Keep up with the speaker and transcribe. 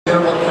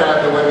Beautiful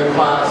calf to win the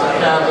class.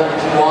 A calf that when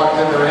she walked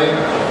in the ring,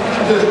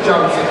 she just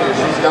jumps at you.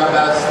 She's got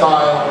that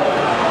style,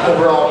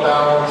 overall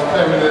balance,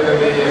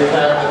 femininity, a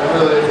calf that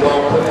really is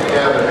well put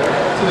together.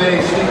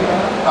 Today she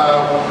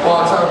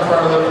walks out in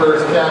front of the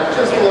first calf,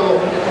 just a little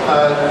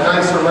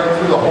nicer right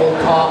through the whole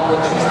top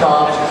when she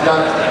stops. She's got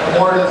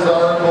more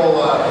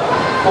desirable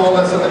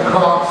fullness in the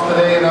crops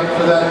today and up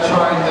for that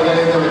chine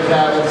today than the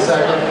calf in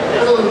second.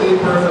 A little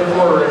deeper in the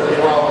forward as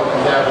well than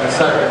the calf in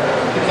second.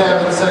 The calf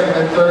in second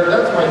and third,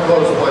 that's my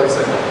close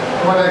placing.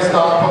 When I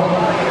stop them,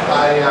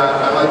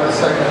 I like the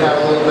second calf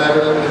a little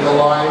better in the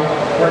line.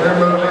 When they're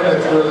moving,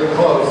 it's really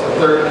close. The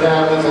third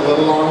calf is a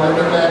little longer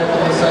than that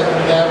than the second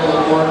calf, a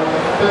little more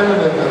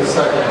feminine than the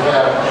second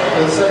calf.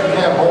 The second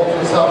calf holds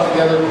herself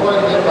together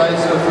quite a bit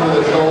nicer through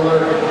the shoulder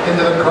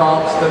into the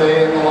crops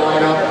today in the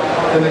lineup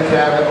than the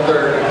calf in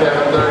third. The calf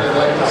in third, I'd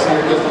like to see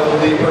her just a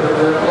little deeper in the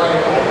rear flank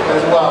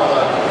as well.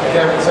 The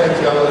calf in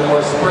second's got a little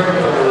more spring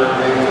from the rear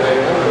view today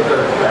than the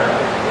third calf.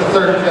 The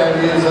third calf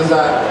uses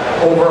that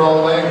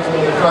overall length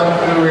from the front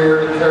to the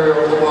rear to carry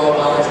over the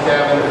well-balanced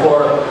calf in the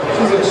fourth.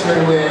 She's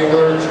extremely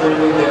angular,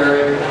 extremely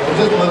daring, and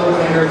just a little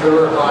cleaner to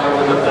her hind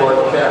than the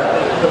fourth calf.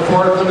 The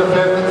fourth and the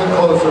fifth is a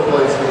closer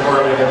placing for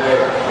me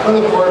today. On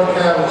the fourth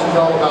calf, she's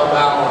all about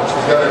balance.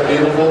 She's got a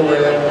beautiful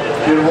rib,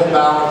 beautiful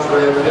balance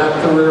rib, depth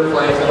to rear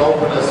flank, and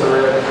openness of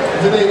rib.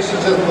 Today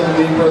she's just a little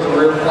deeper in the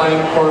rear flank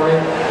for me.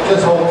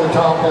 Just holds the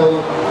top a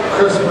little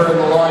crisper in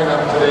the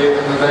lineup today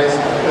than the nice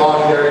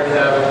long hairy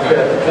calf in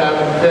fifth. The calf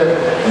in fifth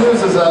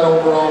uses that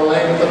overall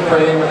length of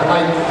frame and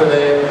height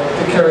today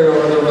to carry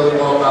over the really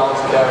well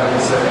balanced calf in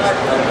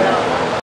sixth.